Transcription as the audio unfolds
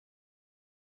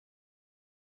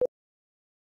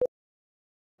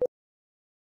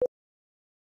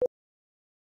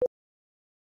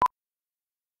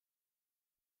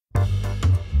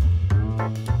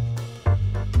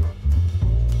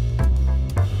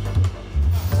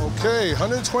Okay,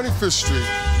 125th Street.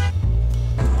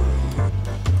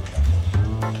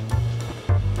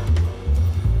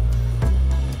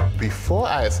 Before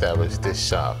I established this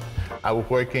shop, I was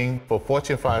working for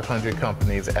Fortune 500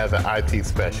 companies as an IT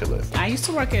specialist. I used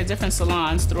to work at different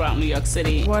salons throughout New York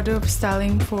City. Wardrobe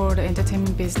styling for the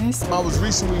entertainment business. I was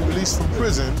recently released from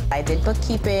prison. I did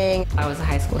bookkeeping. I was a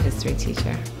high school history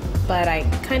teacher. But I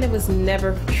kind of was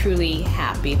never truly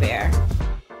happy there.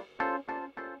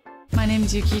 My name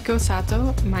is Yukiko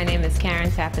Sato. My name is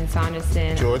Karen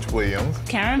Tappan-Saunderson. George Williams.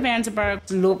 Karen Vanderberg.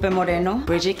 Lupe Moreno.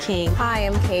 Bridget King. Hi,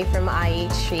 I'm Kay from I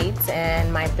Eat Treats,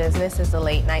 and my business is a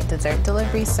late-night dessert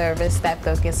delivery service that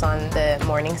focuses on the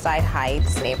Morningside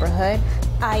Heights neighborhood.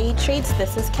 I Eat Treats,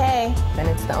 this is Kay, and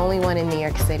it's the only one in New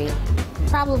York City,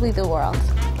 probably the world.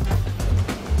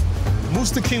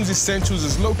 Mooster King's Essentials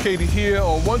is located here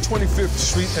on 125th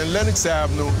Street and Lenox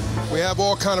Avenue. We have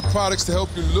all kind of products to help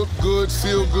you look good,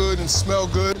 feel good, and smell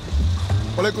good.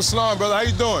 Walaikum salam, brother. How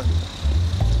you doing?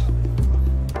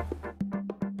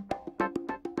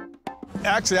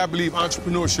 Actually, I believe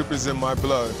entrepreneurship is in my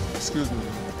blood. Excuse me.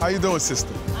 How you doing,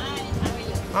 sister? Hi,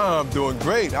 how are you? I'm doing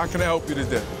great. How can I help you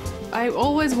today? I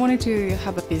always wanted to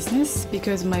have a business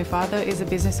because my father is a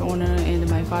business owner and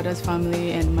my father's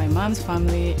family and my mom's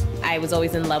family. I was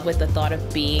always in love with the thought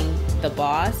of being the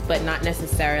boss, but not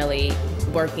necessarily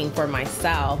working for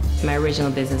myself. My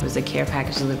original business was a care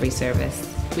package delivery service.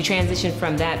 We transitioned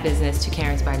from that business to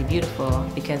Karen's Body Beautiful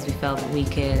because we felt we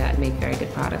could make very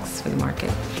good products for the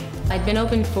market. I'd been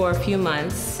open for a few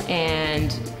months,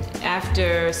 and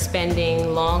after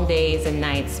spending long days and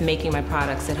nights making my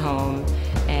products at home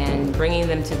and bringing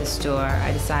them to the store,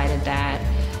 I decided that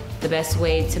the best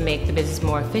way to make the business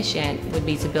more efficient would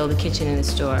be to build a kitchen in the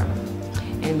store.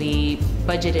 And we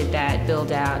budgeted that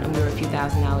build out, and we were a few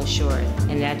 $1,000s short.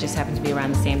 And that just happened to be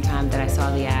around the same time that I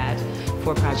saw the ad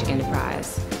for Project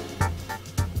Enterprise.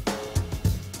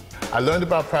 I learned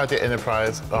about Project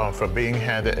Enterprise from being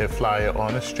handed a flyer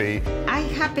on the street. I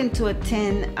happened to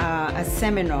attend a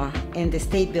seminar in the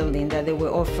State Building that they were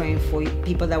offering for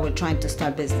people that were trying to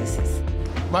start businesses.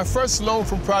 My first loan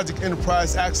from Project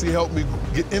Enterprise actually helped me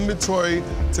get inventory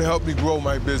to help me grow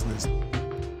my business.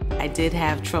 I did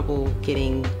have trouble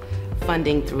getting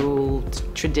funding through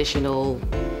traditional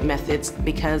methods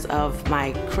because of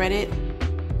my credit.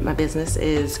 My business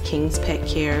is King's Pet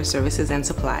Care Services and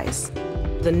Supplies.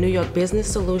 The New York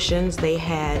Business Solutions, they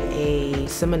had a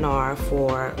seminar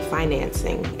for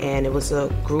financing, and it was a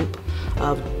group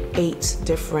of 8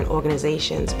 different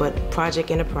organizations, but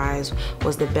Project Enterprise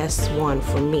was the best one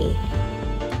for me.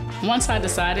 Once I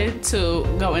decided to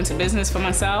go into business for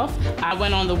myself, I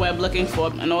went on the web looking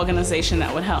for an organization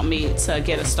that would help me to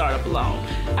get a startup loan.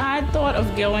 I thought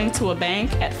of going to a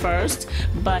bank at first,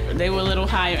 but they were a little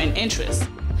higher in interest.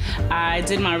 I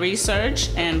did my research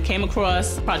and came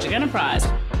across Project Enterprise.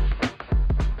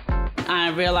 I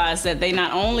realized that they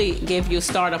not only give you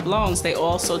startup loans, they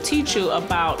also teach you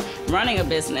about running a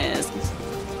business.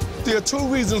 There are 2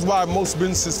 reasons why most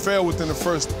businesses fail within the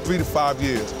first 3 to 5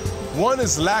 years. One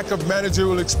is lack of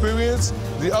managerial experience.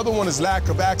 The other one is lack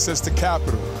of access to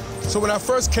capital. So when I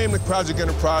first came to Project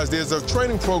Enterprise, there's a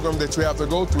training program that you have to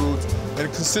go through, and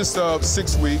it consists of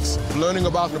 6 weeks, learning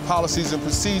about the policies and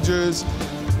procedures.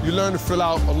 You learn to fill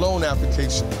out a loan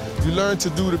application. You learn to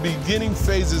do the beginning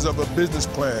phases of a business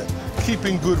plan,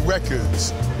 keeping good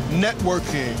records,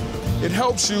 networking. It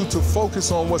helps you to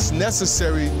focus on what's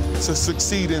necessary to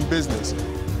succeed in business.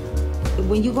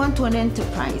 When you go into an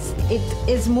enterprise, it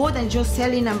is more than just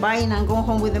selling and buying and going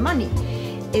home with the money.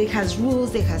 It has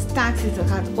rules, it has taxes, it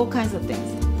has all kinds of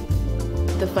things.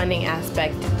 The funding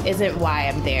aspect isn't why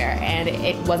I'm there, and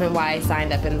it wasn't why I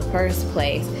signed up in the first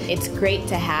place. It's great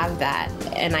to have that,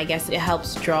 and I guess it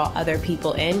helps draw other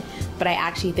people in, but I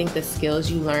actually think the skills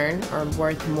you learn are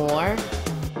worth more.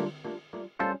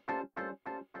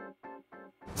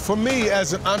 For me,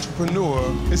 as an entrepreneur,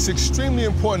 it's extremely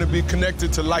important to be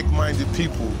connected to like-minded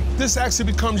people. This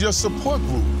actually becomes your support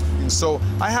group. And so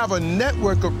I have a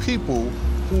network of people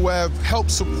who have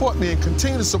helped support me and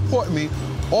continue to support me,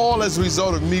 all as a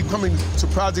result of me coming to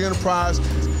Project Enterprise.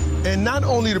 And not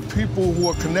only the people who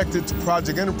are connected to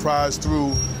Project Enterprise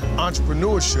through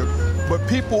entrepreneurship, but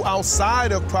people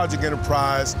outside of Project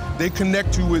Enterprise, they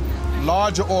connect you with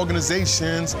larger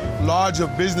organizations, larger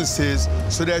businesses,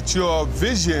 so that your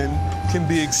vision can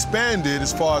be expanded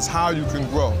as far as how you can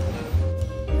grow.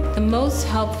 The most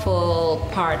helpful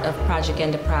part of Project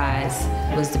Enterprise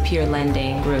was the peer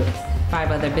lending group.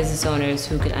 5 other business owners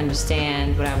who could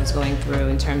understand what I was going through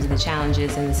in terms of the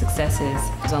challenges and the successes.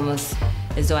 It was almost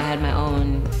as though I had my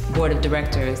own board of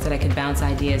directors that I could bounce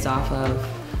ideas off of,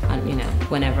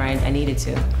 whenever I needed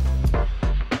to.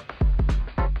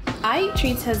 I Eat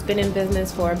Treats has been in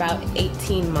business for about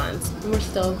 18 months. We're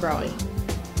still growing.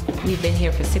 We've been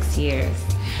here for 6 years.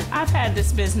 I've had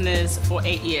this business for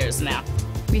 8 years now.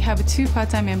 We have 2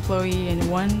 part-time employees and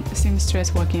 1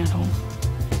 seamstress working at home.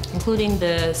 Including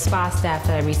the spa staff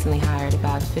that I recently hired,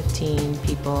 about 15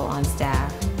 people on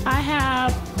staff. I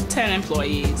have 10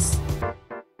 employees.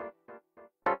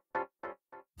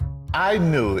 I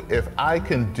knew if I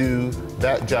can do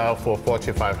that job for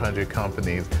Fortune 500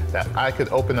 companies, that I could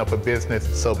open up a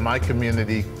business so my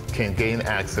community can gain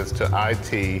access to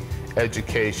IT,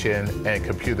 education, and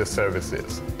computer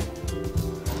services.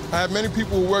 I have many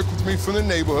people who work with me from the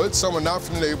neighborhood. Some are not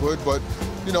from the neighborhood, but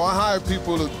I hire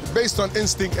people based on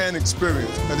instinct and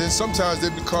experience. And then sometimes they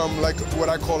become like what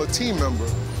I call a team member.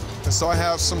 And so I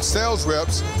have some sales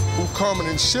reps who come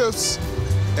in shifts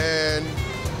and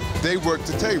they work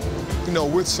the table,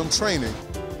 with some training.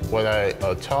 What I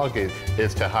target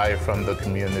is to hire from the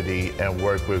community and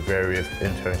work with various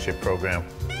internship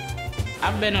programs.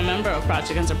 I've been a member of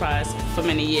Project Enterprise for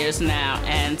many years now,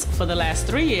 and for the last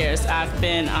 3 years, I've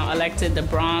been elected the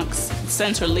Bronx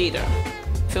Center Leader.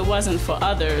 If it wasn't for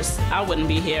others, I wouldn't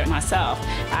be here myself.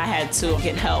 I had to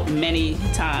get help many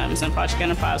times, and Project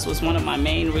Enterprise was one of my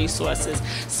main resources.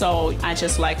 So I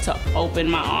just like to open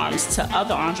my arms to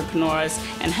other entrepreneurs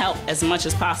and help as much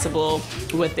as possible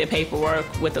with their paperwork,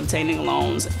 with obtaining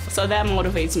loans. So that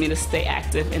motivates me to stay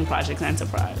active in Project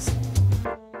Enterprise.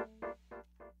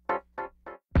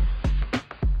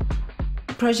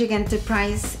 Project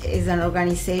Enterprise is an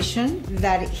organization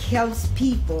that helps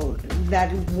people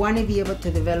that want to be able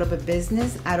to develop a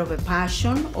business out of a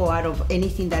passion or out of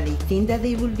anything that they think that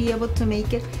they will be able to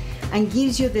make it, and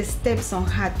gives you the steps on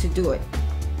how to do it.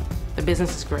 The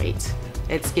business is great.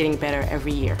 It's getting better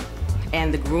every year.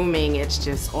 And the grooming, it's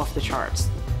just off the charts.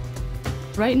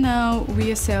 Right now, we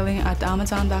are selling at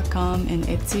Amazon.com and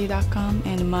Etsy.com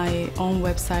and my own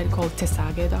website called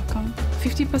Tesage.com.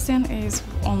 50% is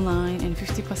online and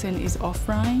 50% is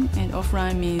offline. And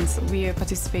offline means we are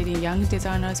participating in young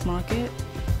designers market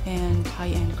and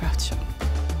high-end craft shop.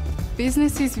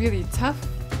 Business is really tough,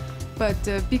 but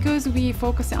because we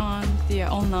focus on the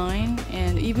online,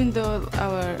 and even though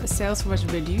our sales was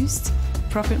reduced,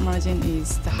 profit margin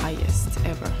is the highest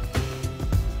ever.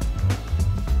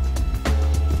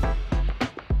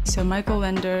 So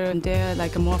micro-lender, they're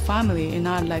like a more family and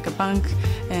not like a bank,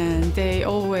 and they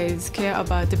always care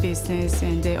about the business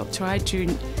and they try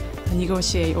to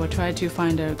negotiate or try to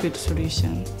find a good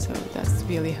solution. So that's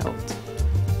really helped.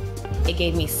 It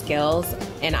gave me skills,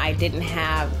 and I didn't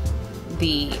have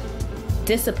the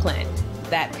discipline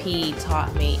that P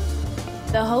taught me.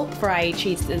 The hope for I Eat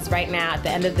Treats is right now at the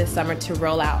end of this summer to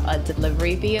roll out a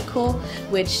delivery vehicle,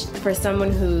 which for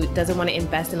someone who doesn't want to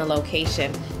invest in a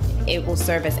location, it will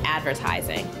serve as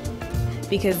advertising.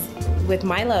 Because with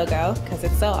my logo, because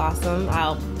it's so awesome,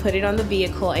 I'll put it on the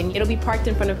vehicle and it'll be parked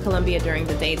in front of Columbia during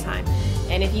the daytime.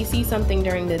 And if you see something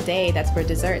during the day that's for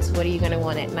desserts, what are you going to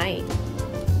want at night?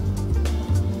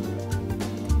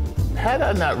 Had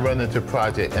I not run into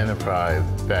Project Enterprise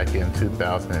back in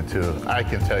 2002, I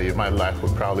can tell you my life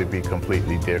would probably be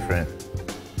completely different.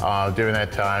 During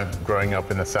that time, growing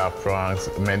up in the South Bronx,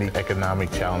 many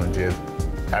economic challenges,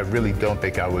 I really don't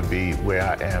think I would be where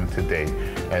I am today.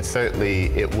 And certainly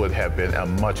it would have been a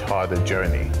much harder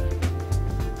journey.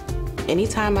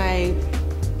 Anytime I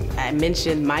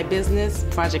mention my business,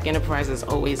 Project Enterprise is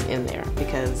always in there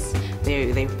because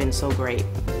they've been so great.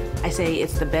 I say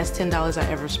it's the best $10 I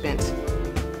ever spent.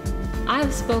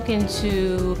 I've spoken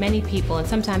to many people, and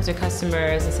sometimes they're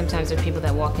customers, and sometimes they're people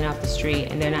that walk in off the street,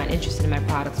 and they're not interested in my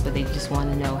products, but they just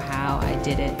want to know how I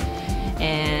did it.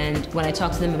 And when I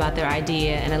talk to them about their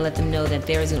idea, and I let them know that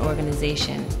there is an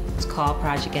organization, it's called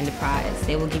Project Enterprise.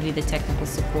 They will give you the technical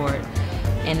support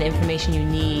and the information you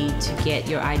need to get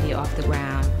your idea off the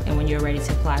ground. And when you're ready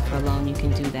to apply for a loan, you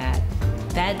can do that.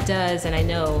 That does, and I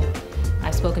know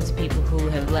I've spoken to people who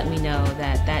have let me know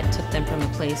that that took them from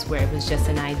a place where it was just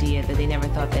an idea that they never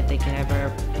thought that they could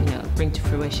ever, bring to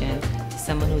fruition, to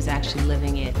someone who's actually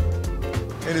living it.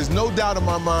 And there's no doubt in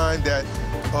my mind that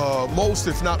most,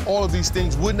 if not all of these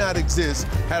things would not exist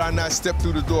had I not stepped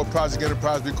through the door of Project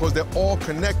Enterprise, because they're all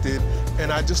connected.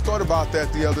 And I just thought about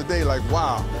that the other day, like,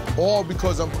 wow, all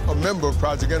because I'm a member of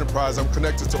Project Enterprise, I'm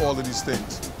connected to all of these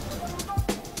things.